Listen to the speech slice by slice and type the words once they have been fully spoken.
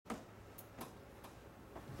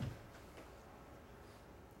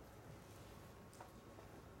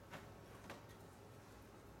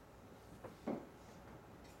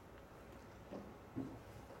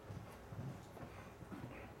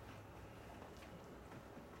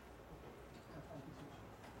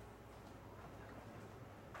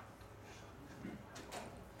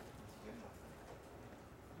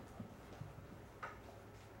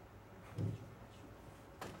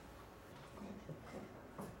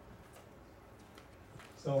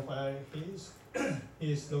So while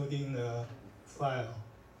he's loading the file,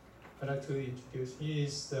 I'd like to introduce.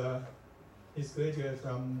 He's graduate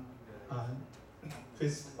from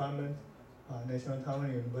Physics Department, National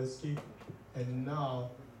Taiwan University, and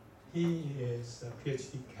now he is a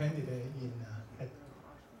PhD candidate in at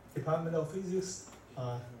Department of Physics,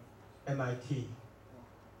 MIT.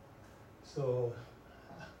 So.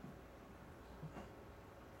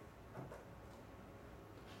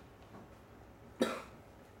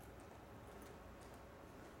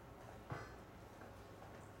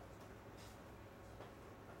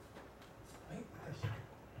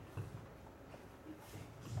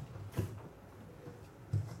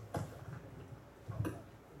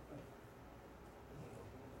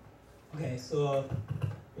 Okay, so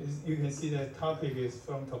you can see the topic is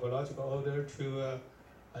from topological order to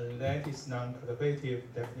a lattice non-perturbative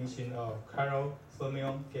definition of chiral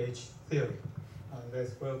fermion gauge theory.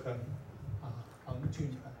 Let's welcome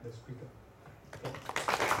Jurven, the speaker.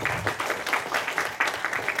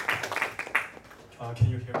 Okay. Can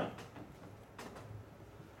you hear me?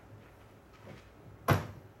 Can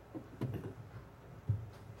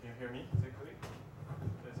you hear me? Is it clear?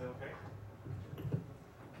 Is it okay?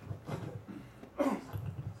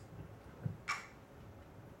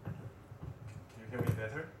 Can you hear me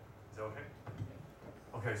better? Is it okay?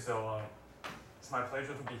 Okay, so it's my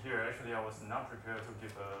pleasure to be here. Actually, I was not prepared to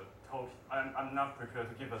give a talk. I'm not prepared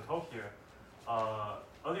to give a talk here.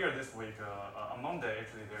 Earlier this week, on Monday,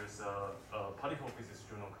 actually, there's a particle physics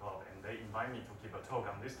journal club, and they invite me to give a talk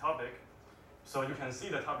on this topic. So you can see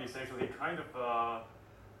the topic is actually kind of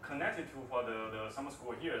connected to what the summer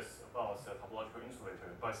school hears about the topological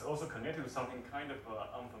insulator, but it's also connected to something kind of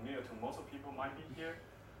unfamiliar to most of people might be here,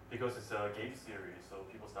 because it's a gauge theory, so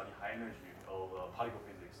people study high energy or particle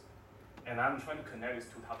physics. And I'm trying to connect these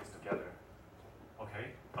two topics together.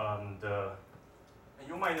 Okay, and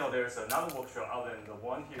you might know there's another workshop other than the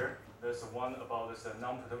one here. There's one about this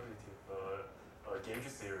non-perturbative gauge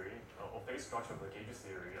theory, or phase structure of the gauge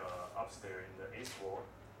theory upstairs in the 8th floor.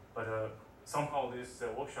 But somehow this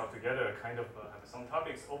workshop together kind of have some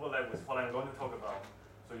topics overlap with what I'm going to talk about.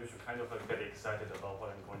 So you should kind of get excited about what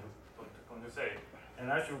I'm going to say.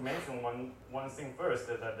 And I should mention one thing first,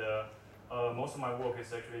 that most of my work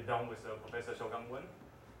is actually done with Professor Xiaogang Wen.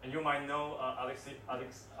 And you might know Alexei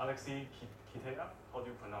Kitaev. How do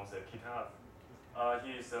you pronounce it? Kitaev.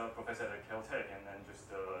 He is a professor at Caltech, and then just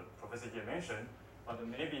Professor Ye mentioned. But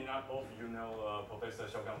maybe not all of you know Professor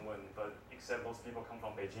Xiaogang Wen, but except most people come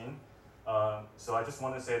from Beijing. So I just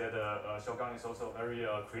want to say that Xiaogang is also a very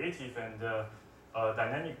creative and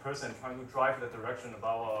dynamic person trying to drive the direction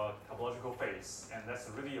about topological phase, and that's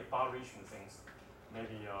really a far-reaching things,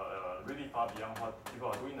 maybe really far beyond what people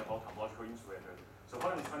are doing about topological insulator. So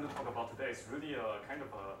what I'm trying to talk about today is really kind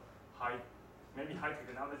of a maybe high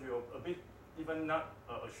technology, or a bit even not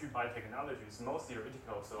achieved by technology. It's more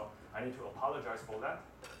theoretical, so I need to apologize for that.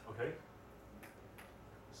 Okay.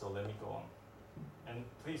 So let me go on, and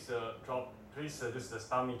please just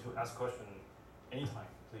stop me to ask question anytime,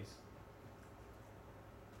 please.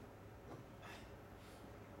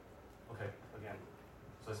 Okay, again,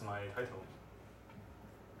 so it's my title.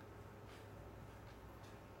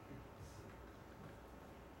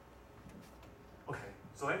 Okay,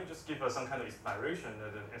 so let me just give some kind of inspiration.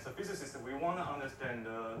 As a physicist, we want to understand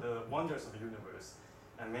the wonders of the universe,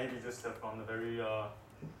 and maybe just from the very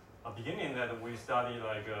beginning that we study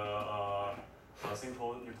like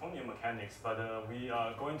simple Newtonian mechanics, but we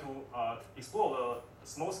are going to explore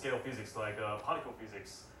small-scale physics like particle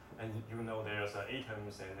physics. And you know there's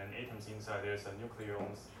atoms, and then atoms inside there's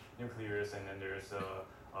nucleus, and then there's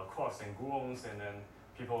quarks and gluons, and then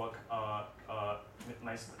people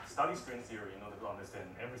might study string theory in order to understand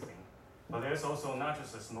everything. But there's also not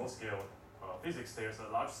just a small-scale physics, there's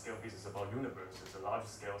a large-scale physics about universe, there's a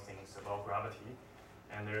large-scale things about gravity,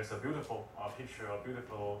 and there's a beautiful picture, a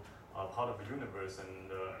beautiful part of the universe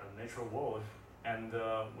and the natural world. And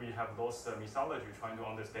we have those mythology trying to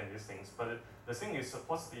understand these things. But the thing is,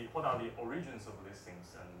 what are the origins of these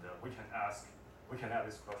things? And we can ask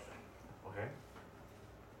this question, okay?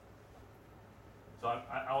 So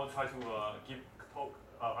I'll try to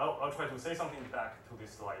I'll try to say something back to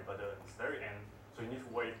this slide, but it's very end, so you need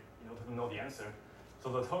to wait to know the answer. So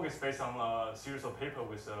the talk is based on a series of papers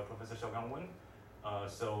with Professor Xiaogang Wen.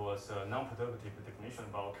 So it's a non-perturbative definition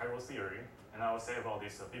about chiral theory, and I will say about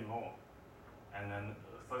this a bit more. And then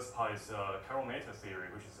the first part is chiral matter theory,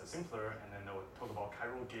 which is simpler, and then I'll talk about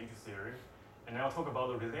chiral gauge theory. And then I'll talk about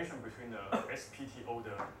the relation between the SPT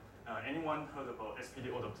order. Anyone heard about SPT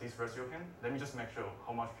order, please raise your hand. Let me just make sure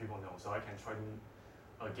how much people know, so I can try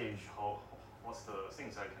to gauge what's the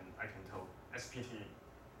things I can tell. SPT,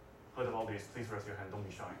 heard about this, please raise your hand, don't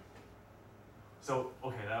be shy. So,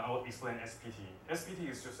 okay, then I'll explain SPT. SPT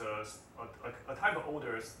is just a type of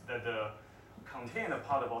orders that contain a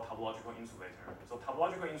part about topological insulator. So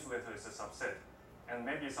topological insulator is a subset, and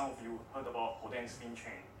maybe some of you heard about Hoden spin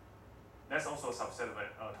chain. That's also a subset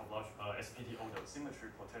of SPT order, symmetry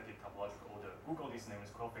protected topological order. Google this name, is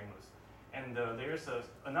quite famous. And there's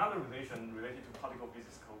another relation related to particle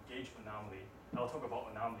physics called gauge anomaly. I'll talk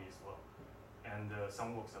about anomaly as well. And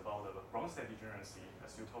some works about the ground state degeneracy,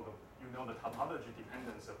 as you know the topology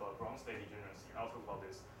dependence of ground state degeneracy. I'll talk about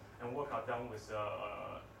this. And work are done with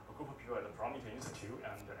a group of people at the Parameter Institute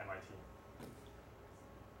and MIT.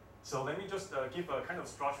 So let me just give a kind of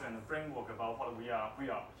structure and a framework about what we are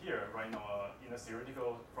here right now in the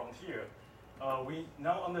theoretical frontier. We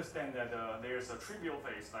now understand that there's a trivial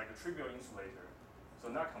phase, like a trivial insulator, so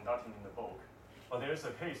not conducting in the bulk. But there's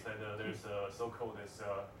a case that there's a so-called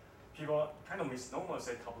people kind of misnomer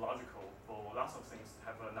say topological for lots of things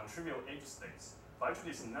have non-trivial edge states. But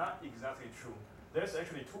actually it's not exactly true. There's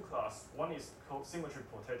actually two classes. One is called symmetry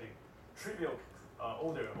protected trivial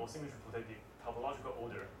order or symmetry protected topological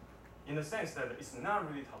order, in the sense that it's not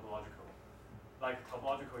really topological. Like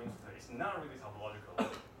topological insulator, it's not really topological.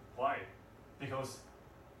 Why? Because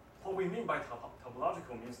what we mean by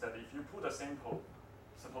topological means that if you put a sample,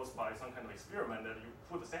 suppose by some kind of experiment, that you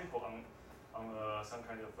put a sample on some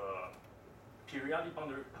kind of periodic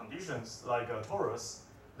boundary conditions like a torus,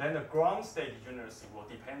 then the ground state degeneracy will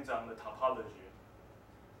depend on the topology.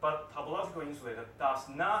 But topological insulator does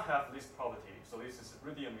not have this property, so this is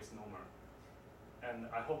really a misnomer. And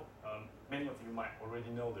I hope many of you might already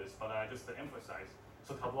know this, but I just emphasize.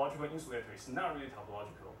 So topological insulator is not really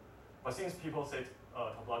topological. But since people say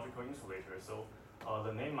topological insulator, so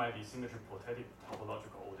the name might be symmetry protected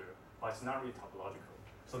topological order, but it's not really topological.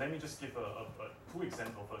 So let me just give two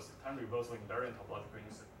examples first. Time reversal invariant topological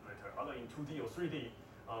insulator, either in 2D or 3D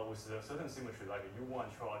with a certain symmetry like a U1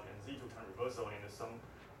 charge and Z2 time reversal and some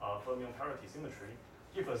fermion parity symmetry,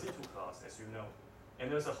 give a Z2 class, as you know. And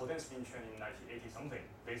there's a Hoden spin chain in 1980 something,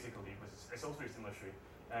 basically with SO3 symmetry.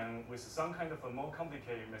 And with some kind of a more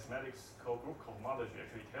complicated mathematics called group cohomology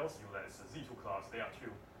actually tells you that it's a Z2 class, there are two.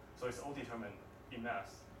 So it's all determined in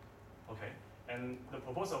math. Okay. And the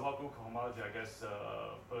proposal about group cohomology, I guess,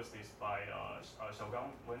 first is by Juven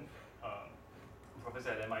Wang,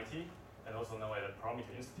 professor at MIT, and also now at the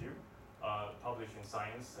Parameter Institute, published in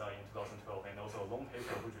Science in 2012, and also a long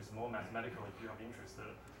paper which is more mathematical if you have interest,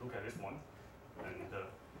 look at this one.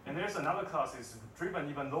 And there's another class is driven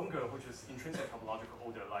even longer, which is intrinsic topological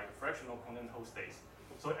order, like fractional quantum Hall states.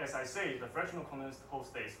 So as I say, the fractional quantum Hall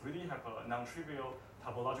states really have a non-trivial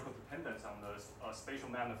topological dependence on the spatial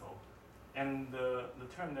manifold. And the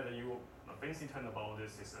term that you fancy term about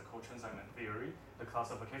this is called Chern-Simons theory. The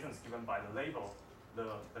classification is given by the label,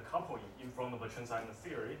 the coupling in front of the Chern-Simons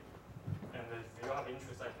theory. And if you have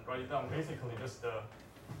interest, I can write it down. Basically, just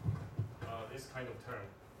this kind of term.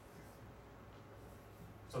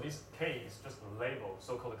 So this K is just the label,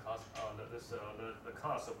 so-called class, the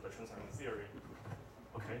class of the Chern-Simons theory.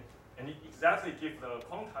 Okay, and it exactly gives the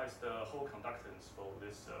quantized whole conductance for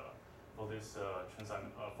this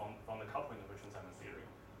Chern-Simons from the coupling of the Chern-Simons theory.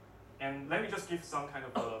 And let me just give some kind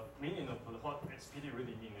of meaning of what SPT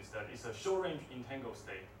really means. Is that it's a short-range entangled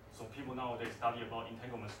state. So people nowadays study about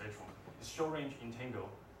entanglement spectrum. It's short-range entangled.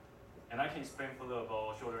 And I can explain further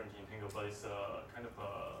about short-range entangled, but it's kind of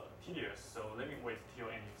tedious. So let me wait till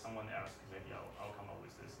if someone asks, maybe I'll come up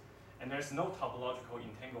with this. And there's no topological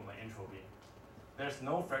entanglement entropy. There's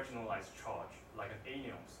no fractionalized charge, like an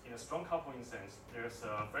anyons. In a strong coupling sense, there's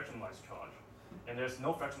a fractionalized charge. And there's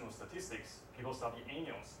no fractional statistics. People study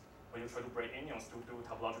anyons. When you try to break anyons to do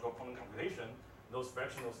topological quantum computation, those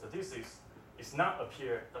fractional statistics does not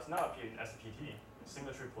appear in SPT,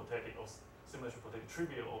 symmetry protected or symmetry protected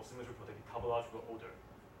trivial or symmetry protected topological order.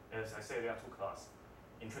 As I say, there are two classes,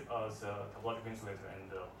 topological insulator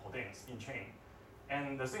and Hoden spin chain.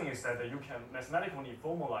 And the thing is that you can mathematically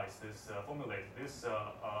formulate this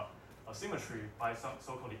symmetry by some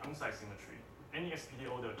so-called on-site symmetry. Any SPT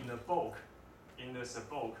order in this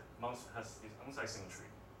bulk must has this on-site symmetry.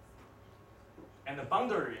 And the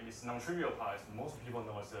boundary is non-trivial part, most people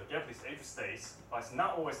know as gapless edge states, but it's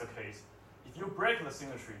not always the case. If you break the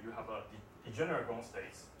symmetry, you have a degenerate ground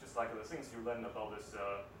states, just like the things you learned about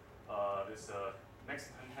this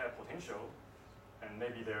Mexican hair potential, and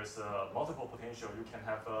maybe there's multiple potential. You can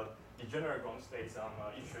have degenerate ground states on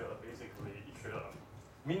each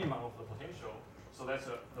minimum of the potential. So that's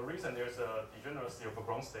the reason there's a degeneracy of a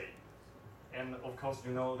ground state. And of course,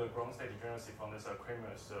 you know the ground state degeneracy from this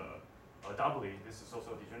Kramer's doubly. This is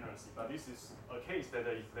also degeneracy, but this is a case that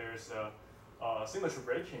if there's symmetry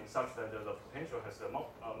breaking such that the potential has a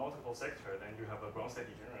multiple sector, then you have a ground state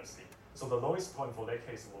degeneracy. So the lowest point for that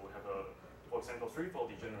case will have a, for example, threefold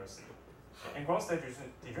degeneracy. And ground state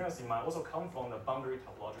degeneracy might also come from the boundary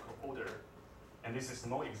topological order, and this is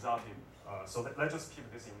more exotic. So let's just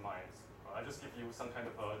keep this in mind. I just give you some kind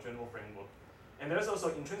of a general framework. And there's also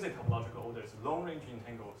intrinsic topological orders, long-range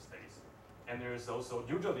entangled states. And there's also,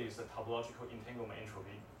 usually it's a topological entanglement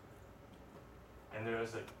entropy. And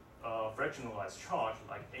there's a fractionalized charge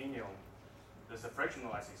like anion. There's a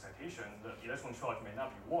fractionalized excitation. The electron charge may not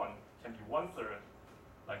be 1, can be 1/3,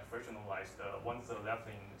 like fractionalized 1/3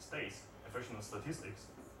 Leflin states, and fractional statistics.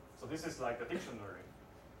 So this is like a dictionary.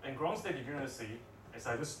 And ground state degeneracy, as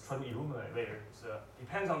I just try to illuminate later,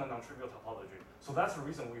 depends on the non-trivial topology. So that's the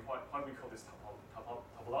reason why we call this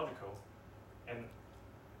topological. And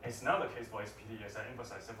it's not the case for SPD, as I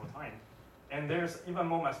emphasized several times. And there's even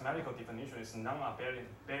more mathematical definition. It's non-abelian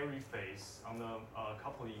Berry phase on the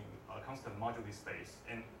coupling constant moduli space.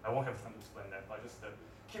 And I won't have time to explain that, but just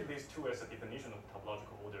keep these two as a definition of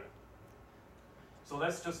topological order. So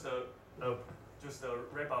let's just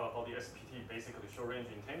wrap up about the SPT, basically short-range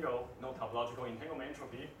entangle, no topological entanglement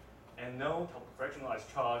entropy, and no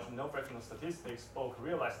fractionalized charge, no fractional statistics, both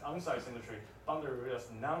realized on-site symmetry, boundary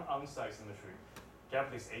realized non-on-site symmetry,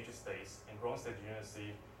 gapless edge states, and ground state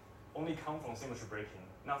degeneracy only come from symmetry breaking,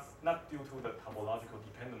 not due to the topological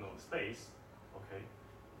dependent on space, okay?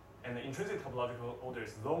 And the intrinsic topological order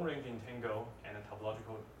is long-range entangle and a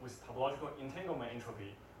with topological entanglement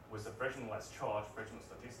entropy with a fractionalized charge, fractional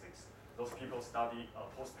statistics. Those people study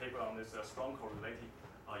post-paper on this strong correlated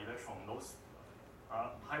electron. Those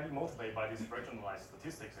are highly motivated by these fractionalized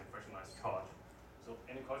statistics and fractionalized charge. So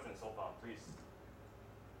any questions so far, please?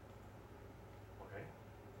 Okay.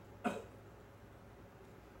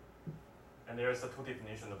 And there's a two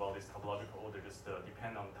definition about this topological order, just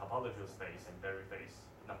depend on topological space and Berry phase,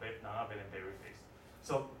 non-abelian Berry phase.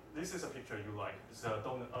 So this is a picture you like.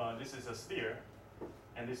 This is a sphere,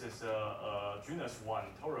 and this is a genus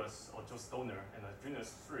 1 torus or just donor, and a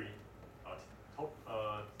genus 3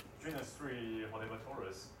 whatever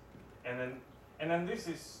torus. And then this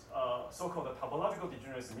is so-called a topological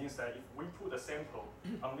degeneracy, means that if we put a sample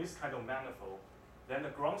on this kind of manifold, then the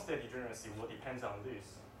ground state degeneracy will depend on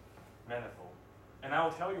this manifold. And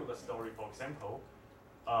I'll tell you the story. For example,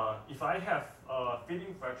 if I have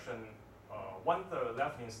feeding fraction 1/3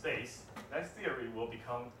 Leflin states, that theory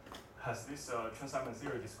has this Chern-Simons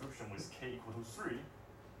theory description with k equal to 3.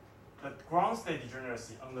 The ground state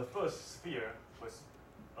degeneracy on the first sphere was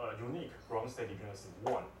unique ground state degeneracy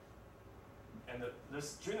 1. And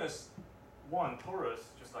this genus 1 torus,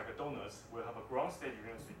 just like a donut, will have a ground state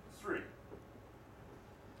degeneracy 3.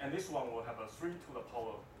 And this one will have a 3 to the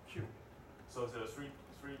power q. So the 3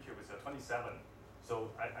 cube is 27. So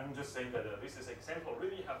I'm just saying that this is example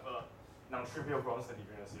really have a non-trivial ground state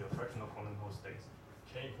degeneracy of fractional quantum states.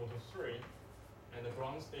 K equal to 3, and the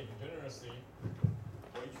ground state degeneracy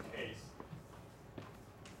for each case,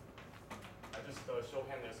 I just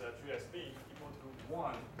shorthand as a GSB equal to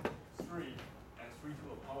 1, 3, and 3 to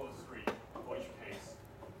the power 3 for each case.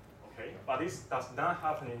 Okay, but this does not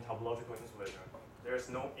happen in topological insulator. There's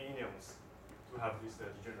no anions to have this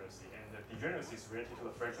degeneracy, and the degeneracy is related to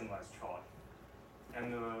the fractionalized charge.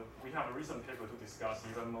 And we have a recent paper to discuss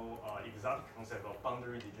even more exotic concept of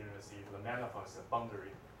boundary degeneracy, the manifest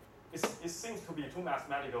boundary. It seems to be too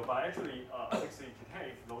mathematical, but actually, Alexei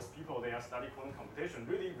Kitaev, those people they are studying quantum computation,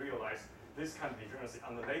 really realize this kind of degeneracy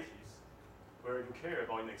on the lattice, where you care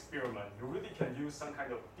about an experiment, you really can use some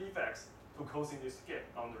kind of defects to causing this gap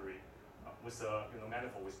boundary with a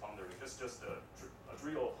manifold with boundary. Just a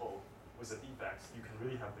drill hole with the defects, you can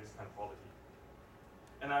really have this kind of property.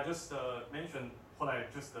 And I just mentioned what I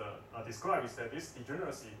just described is that this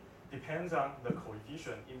degeneracy depends on the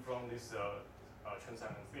coefficient in from this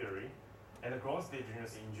Chern-Simons theory, and the ground state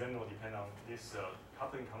degeneracy in general depend on this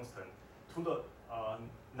coupling constant to the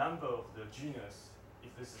number of the genus.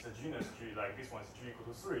 If this is a genus G, like this one is G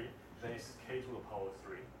equal to 3, then it's K to the power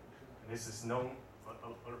 3. And this is known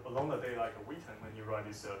along the day like a Wheaton when you write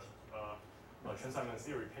this Chern-Simons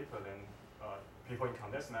theory paper, then people in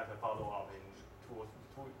condensed matter follow up in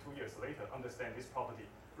two years later, understand this property,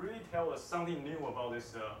 really tell us something new about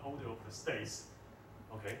this order of the states.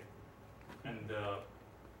 Okay, and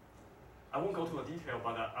I won't go to the detail,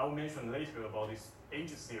 but I'll mention later about this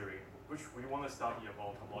age theory, which we want to study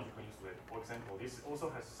about topological insulator. For example, this also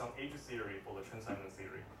has some age theory for the Chern-Simons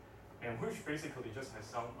theory, and which basically just has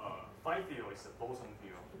some phi field is a boson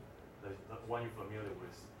field, the one you're familiar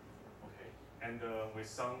with. Okay, and with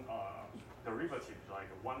some derivative, like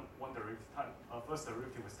one derivative time, first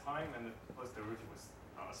derivative was time, and the first derivative was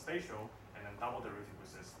spatial, and then and double derivative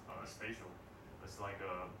with spatial. It's like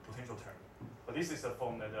a potential term. But this is a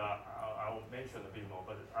form that I'll mention a bit more,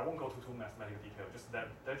 but I won't go to too mathematical detail. Just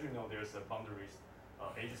that you know there's a boundaries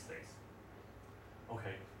edge states.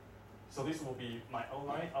 Okay, so this will be my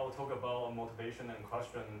outline. I'll talk about motivation and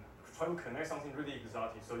question. Try to connect something really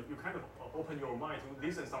exotic. So you kind of open your mind to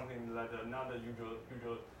listen something that not the usual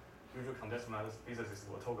condensed matter physicists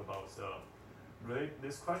will talk about. So relate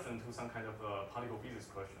this question to some kind of particle physics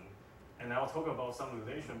question. And I'll talk about some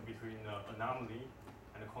relation between anomaly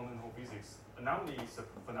and quantum Hall physics. Anomaly is a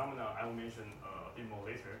phenomenon I will mention a bit more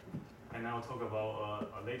later. And I'll talk about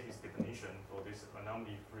a latest definition for this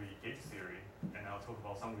anomaly-free gauge theory. And I'll talk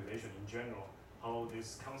about some relation in general, how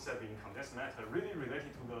this concept in condensed matter really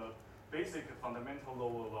related to the basic fundamental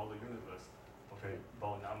law about the universe, okay,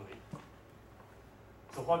 about anomaly.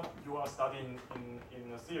 So what you are studying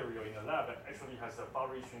in a theory or in a lab actually has a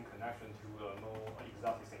far-reaching connection to more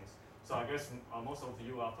exotic things. So I guess most of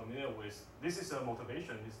you are familiar with, this is a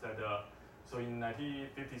motivation, is that, so in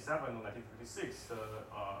 1957 or 1956,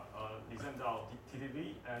 Li Zhenzhao,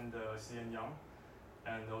 TTV, and Xian Yang,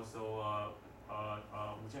 and also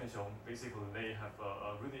Wu Jianxiong, basically they have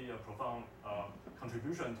a really profound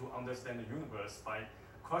contribution to understand the universe by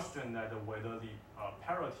question that whether the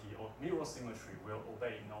parity or mirror symmetry will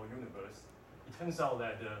obey in our universe. It turns out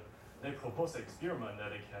that they propose an experiment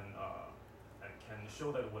that it can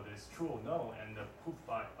show that whether it's true or no, and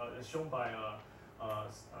shown by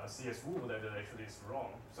C.S. Wu that actually is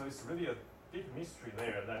wrong. So it's really a big mystery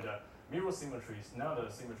there that mirror symmetry is not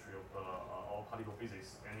a symmetry of our particle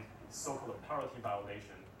physics, and it's so-called a parity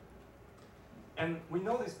violation. And we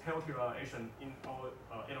know this parity violation in our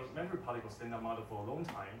elementary particle standard model for a long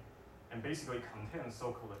time, and basically contains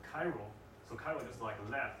so-called chiral. So chiral is like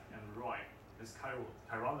left and right. This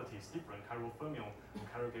chirality is different, chiral fermion and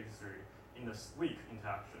chiral gauge theory in the weak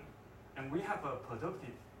interaction. And we have a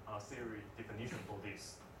productive theory definition for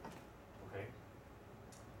this, okay?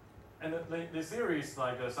 And the theory is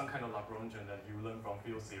like some kind of Lagrangian that you learn from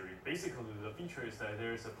field theory. Basically, the feature is that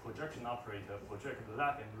there is a projection operator project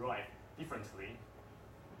left and right differently.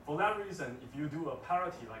 For that reason, if you do a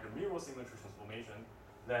parity like a mirror symmetry transformation,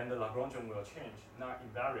 then the Lagrangian will change, not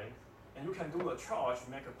invariant. And you can do a charge,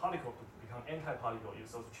 make a particle become anti-particle, you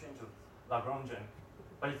also change the Lagrangian.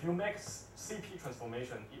 But if you make CP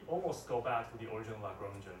transformation, it almost go back to the original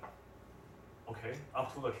Lagrangian. Okay,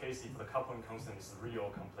 up to the case if the coupling constant is real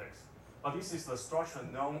or complex. But this is the structure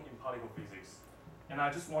known in particle physics. And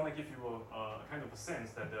I just want to give you a kind of a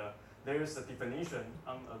sense that there is a definition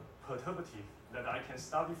on a perturbative that I can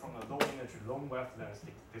study from a low energy, long wavelength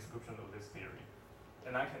description of this theory.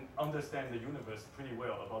 And I can understand the universe pretty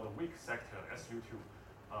well about the weak sector,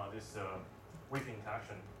 SU2, this weak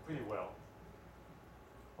interaction pretty well.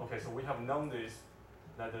 Okay, so we have known this,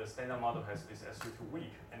 that the standard model has this SU2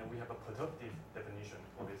 weak, and we have a perturbative definition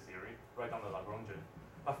for this theory, right on the Lagrangian.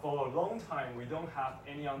 But for a long time, we don't have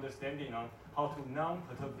any understanding on how to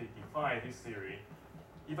non-perturbatively define this theory,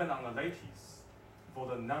 even on the lattice, for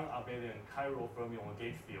the non-abelian chiral fermion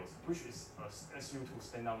gauge fields, which is a SU2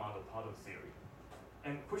 standard model part of the theory.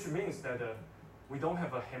 And which means that we don't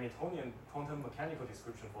have a Hamiltonian quantum mechanical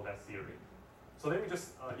description for that theory. So let me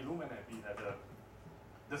just illuminate a bit that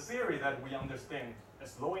the theory that we understand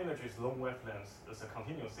as low energies, long wavelengths is a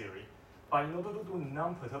continuous theory. But in order to do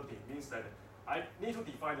non-perturbative means that I need to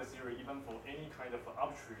define the theory even for any kind of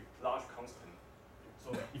arbitrary large constant.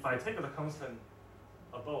 So if I take the constant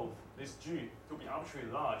above this G to be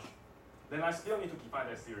arbitrarily large, then I still need to define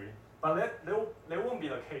that theory. But there won't be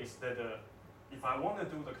the case that if I want to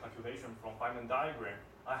do the calculation from Feynman diagram,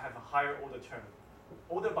 I have a higher order term.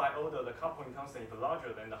 Order by order, the coupling constant is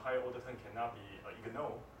larger than the higher order term cannot be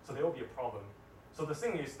ignored. So there will be a problem. So the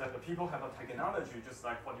thing is that the people have a technology just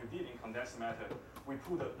like what you did in condensed matter. We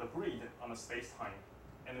put the grid on a space-time,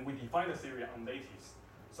 and we define the theory on lattice.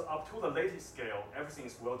 So up to the lattice scale, everything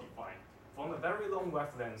is well defined. From the very long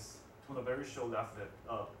wavelengths to the very short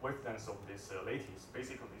wavelengths of this lattice,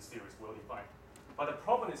 basically this theory is well defined. But the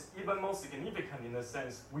problem is even more significant in the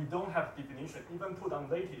sense we don't have definition even put on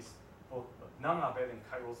lattice for non-abelian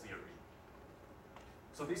chiral theory.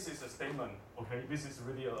 So this is a statement, okay? This is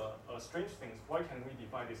really a strange thing. Why can we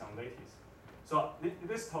define this on lattice? So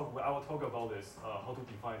this talk, I will talk about this, how to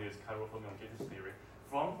define this chiral fermion gauge theory.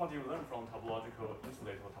 From what you learn from topological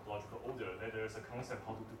insulator or topological order, that there is a concept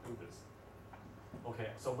how to do this.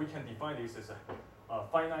 Okay, so we can define this as a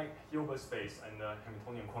finite Hilbert space and a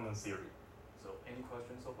Hamiltonian quantum theory. So any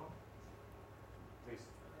questions so far? Please.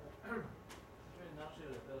 We're not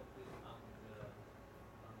sure the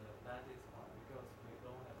on the lattice part because we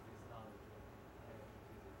don't have this knowledge of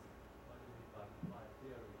physics. What do you mean by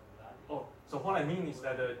theory of lattice? Oh, So what I mean is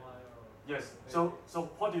that, yes, so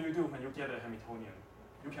what do you do when you get a Hamiltonian?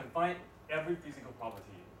 You can find every physical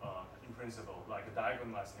property in principle, like a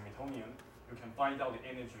diagonalized Hamiltonian. You can find out the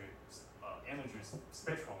energy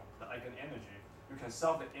spectrum, the eigenenergy. You can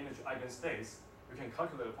solve the energy eigenstates. You can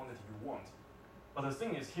calculate the quantity you want. But the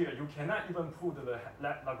thing is here, you cannot even put the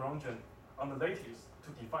Lagrangian on the lattice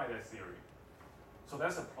to define that theory. So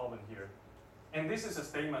that's a problem here. And this is a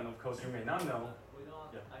statement, of course, you may not know.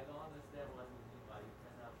 Yeah. I don't understand what you mean by you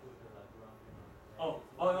cannot put the Lagrangian.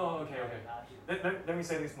 No, okay. Let me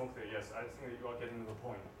say this more clear. Yes, I think you are getting to the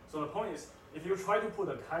point. So the point is, if you try to put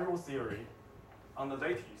a chiral theory on the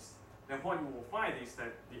lattice, then what you will find is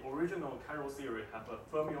that the original chiral theory have a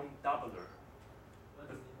fermion doubler.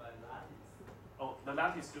 What do you mean by lattice? Oh, the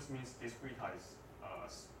lattice just means discretized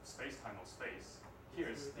space-time or space. Here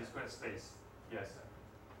is discrete space. Yes.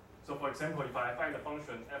 So for example, if I find the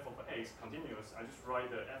function f of x continuous, I just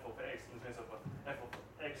write the f of x in terms of f of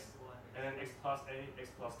x and then x plus a,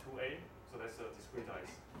 x plus 2a. So that's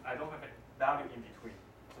discretized. I don't have a value in between.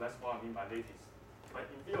 So that's what I mean by lattice. But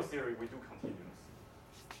in field theory, we do continuous.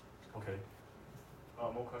 Okay.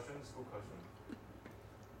 More questions? Good question.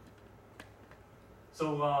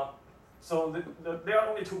 So there are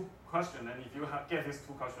only two questions, and if you get these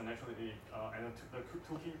two questions, actually, and the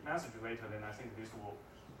two key messages later, then I think this will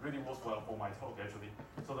really work well for my talk, actually.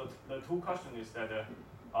 So the two questions is that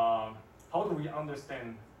how do we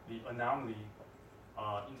understand the anomaly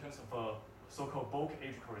in terms of so-called bulk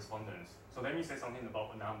edge correspondence? So let me say something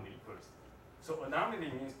about anomaly first. So anomaly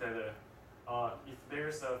means that if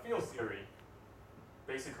there's a field theory,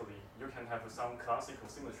 basically you can have some classical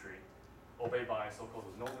symmetry obeyed by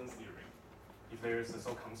so-called Northern theory. If there's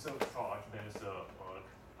a conserved charge, if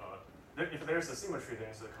there's a symmetry, then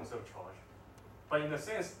it's a conserved charge. But in a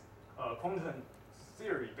sense, quantum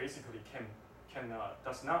theory basically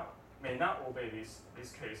may not obey this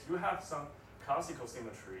case. You have some classical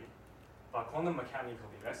symmetry, but quantum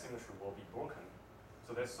mechanically that symmetry will be broken.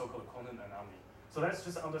 So that's so-called quantum anomaly. So let's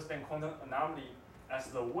just understand quantum anomaly as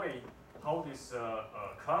the way how this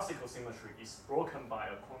classical symmetry is broken by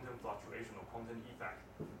a quantum fluctuation or quantum effect.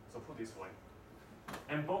 So put this way.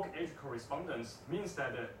 And bulk edge correspondence means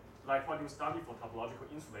that, like what you study for topological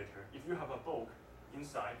insulator, if you have a bulk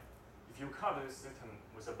inside, if you cut this system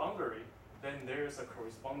with a boundary, then there's a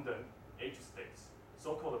correspondent edge states,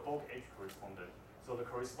 so-called bulk edge correspondent. So the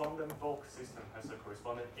correspondent bulk system has a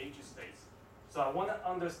correspondent edge states. So I want to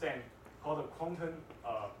understand how the quantum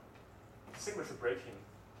symmetry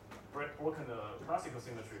broken classical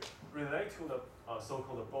symmetry relate to the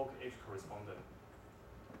so-called bulk edge correspondent.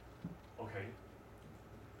 Okay.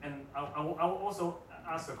 And I will also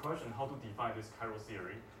ask a question how to define this chiral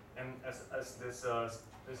theory. And as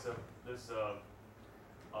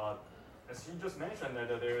he just mentioned that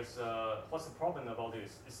there's what's the problem about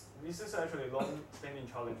this? This is actually a long-standing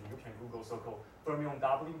challenge. You can Google so-called fermion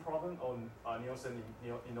doubling problem or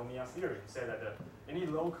Nielsen-Inomiya theory. Say that any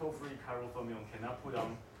local free chiral fermion cannot put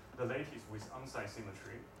on the lattice with on-site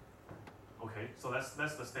symmetry. Okay, so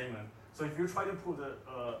that's the statement. So if you try to put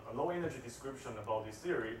a low energy description about this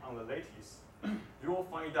theory on the lattice, you will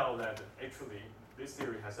find out that actually this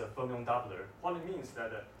theory has a fermion doubler. What it means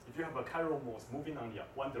that if you have a chiral modes moving on the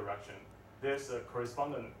one direction, there's a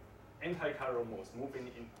correspondent anti-chiral modes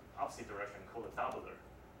moving in opposite direction called a doubler.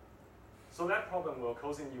 So that problem will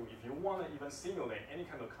causing you, if you want to even simulate any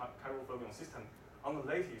kind of chiral fermion system on the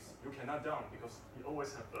lattice, you cannot done because you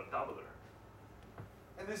always have a doubler.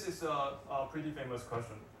 And this is a pretty famous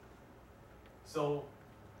question. So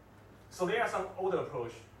there are some older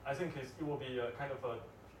approach. I think it will be kind of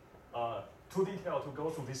too detailed to go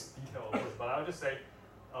through this detailed approach, but I'll just say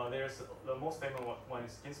there's the most famous one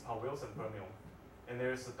is Ginsburg-Wilson fermion, and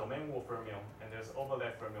there's a domain wall fermion, and there's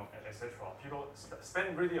overlap fermion, etc. People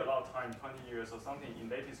spend really a lot of time, 20 years or something, in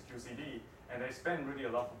lattice QCD, and they spend really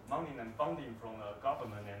a lot of money and funding from the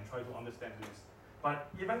government and try to understand this. But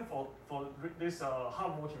even for this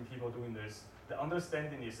hardworking people doing this, the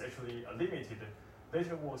understanding is actually limited.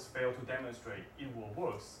 Later works fail to demonstrate it will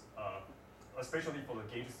work, especially for the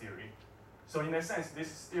gauge theory. So in that sense, this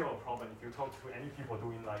is still a problem if you talk to any people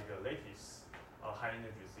doing like lattice high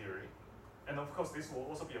energy theory. And of course, this will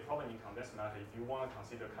also be a problem in condensed matter if you want to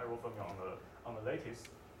consider chiral fermion on the lattice.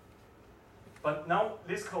 But now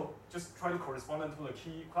this code just try to correspond to the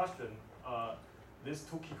key question. These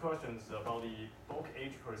two key questions about the bulk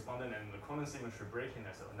edge correspondent and the quantum symmetry breaking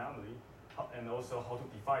as an anomaly, and also how to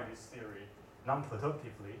define this theory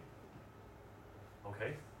non-perturbatively.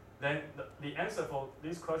 Okay, then the answer for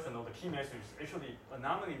this question or the key message is actually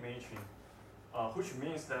anomaly matching, which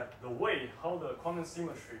means that the way how the quantum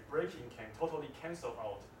symmetry breaking can totally cancel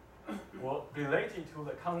out well, related to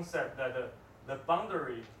the concept that the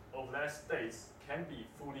boundary of that states can be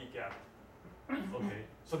fully gapped. Okay,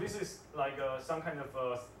 so this is like some kind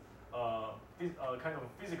of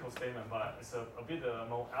physical statement, but it's a bit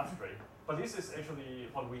more abstract. But this is actually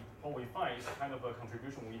what we find is kind of a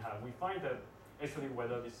contribution we have. We find that actually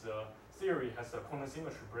whether this theory has a quantum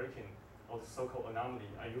symmetry breaking or the so-called anomaly,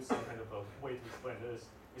 I use some kind of a way to explain this,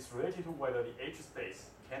 is related to whether the H space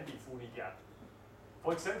can be fully gapped.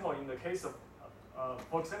 For example, in the case of,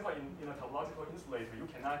 in a topological insulator, you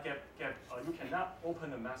cannot you cannot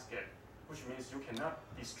open the mass gap, which means you cannot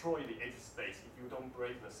destroy the H space if you don't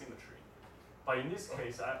break the symmetry. But in this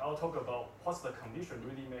case, I'll talk about what's the condition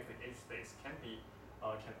really make the H space can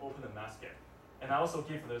open the mass gap. And I also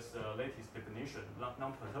give this latest definition,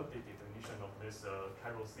 non-perturbative definition of this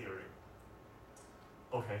chiral theory.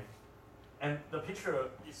 Okay, and the picture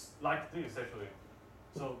is like this actually.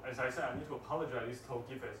 So as I said, I need to apologize. This talk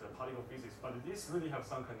gives as particle physics, but this really have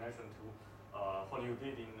some connection to what you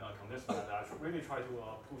did in condensed matter. I should really try to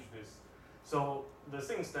push this. So the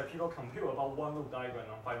things that people compute about one loop diagram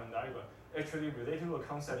and Feynman diagram actually related to the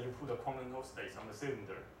concept you put a quantum node states on the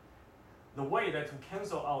cylinder. The way that to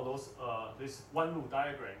cancel out those this one loop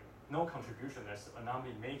diagram, no contribution as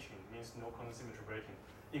anomaly making means no quantum symmetry breaking,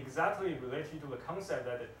 exactly related to the concept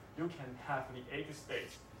that you can have the H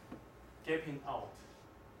space gapping out.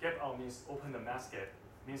 Gap out means open the mass gap,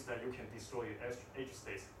 means that you can destroy the H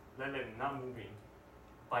space, let them not moving,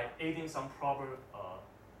 by adding some proper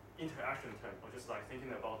interaction term, or just like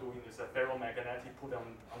thinking about doing this ferromagnetic put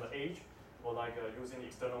on the edge, or like using the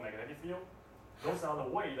external magnetic field. Those are the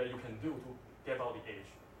way that you can do to gap out the edge.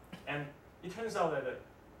 And it turns out that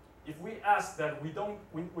if we ask that we don't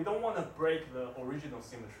want to break the original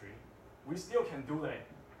symmetry, we still can do that.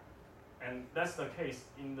 And that's the case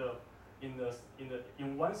in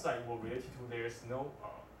one side we're related to there's no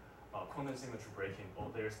quantum symmetry breaking or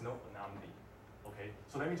there's no anomaly. Okay,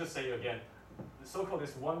 so let me just say again, the so-called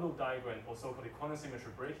this one loop diagram or so-called quantum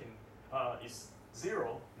symmetry breaking is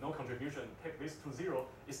zero, no contribution. Take this to zero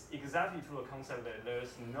is exactly to the concept that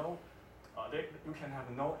there's no, you can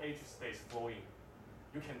have no H space flowing.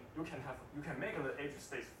 You can make the H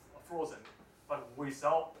space frozen, but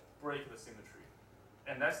without break the symmetry.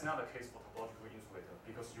 And that's not the case for topological insulator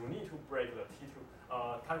because you need to break the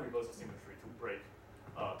T2 time reversal symmetry to break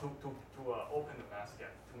to open the mass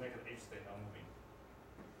gap to make the H state not moving.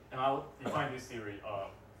 And I'll define this theory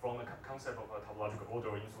from the concept of a topological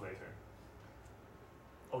order insulator.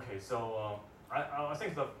 Okay, so I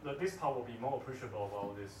think that this part will be more appreciable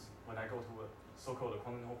about this when I go to so-called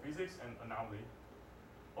quantum Hall physics and anomaly.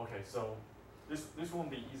 Okay, so this won't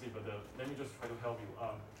be easy, but let me just try to help you.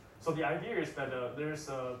 So the idea is that there's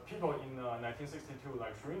people in 1962,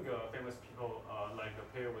 like Schrödinger, famous people like the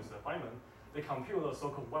pair with Feynman, they compute a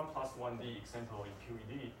so-called 1+1D example in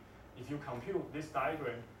QED. If you compute this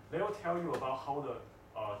diagram, they will tell you about how the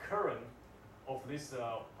current of this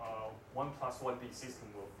 1+1D system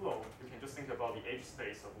will flow. You can just think about the H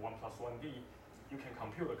space of 1+1D. You can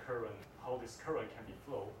compute the current, how this current can be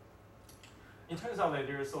flow. It turns out that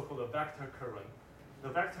there is so-called a vector current. The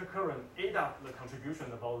vector current add up the contribution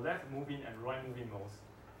about left moving and right moving modes.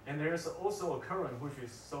 And there is also a current which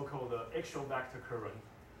is so-called the axial vector current,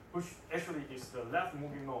 which actually is the left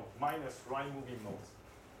moving mode minus right moving modes.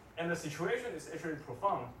 And the situation is actually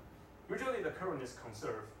profound. Usually the current is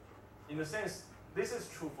conserved. In a sense, this is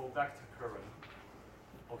true for vector current.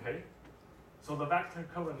 Okay? So the vector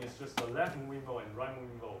current is just the left moving mode and right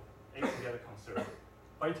moving mode together conserved.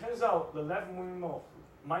 But it turns out the left moving mode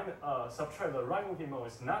subtract the right moving mode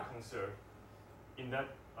is not conserved in that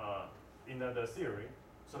theory.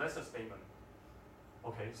 So that's a statement.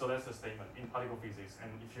 Okay, so that's a statement in particle physics.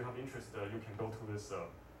 And if you have interest, you can go to this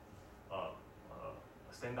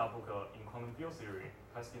standard book in quantum field theory,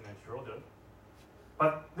 Pascal and Schroeder.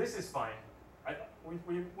 But this is fine.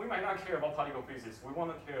 We might not care about particle physics. We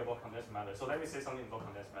want to care about condensed matter. So let me say something about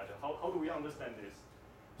condensed matter. How do we understand this?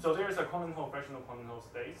 So there is a quantum Hall, fractional quantum Hall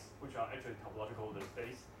states, which are actually topological order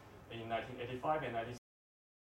states in 1985 and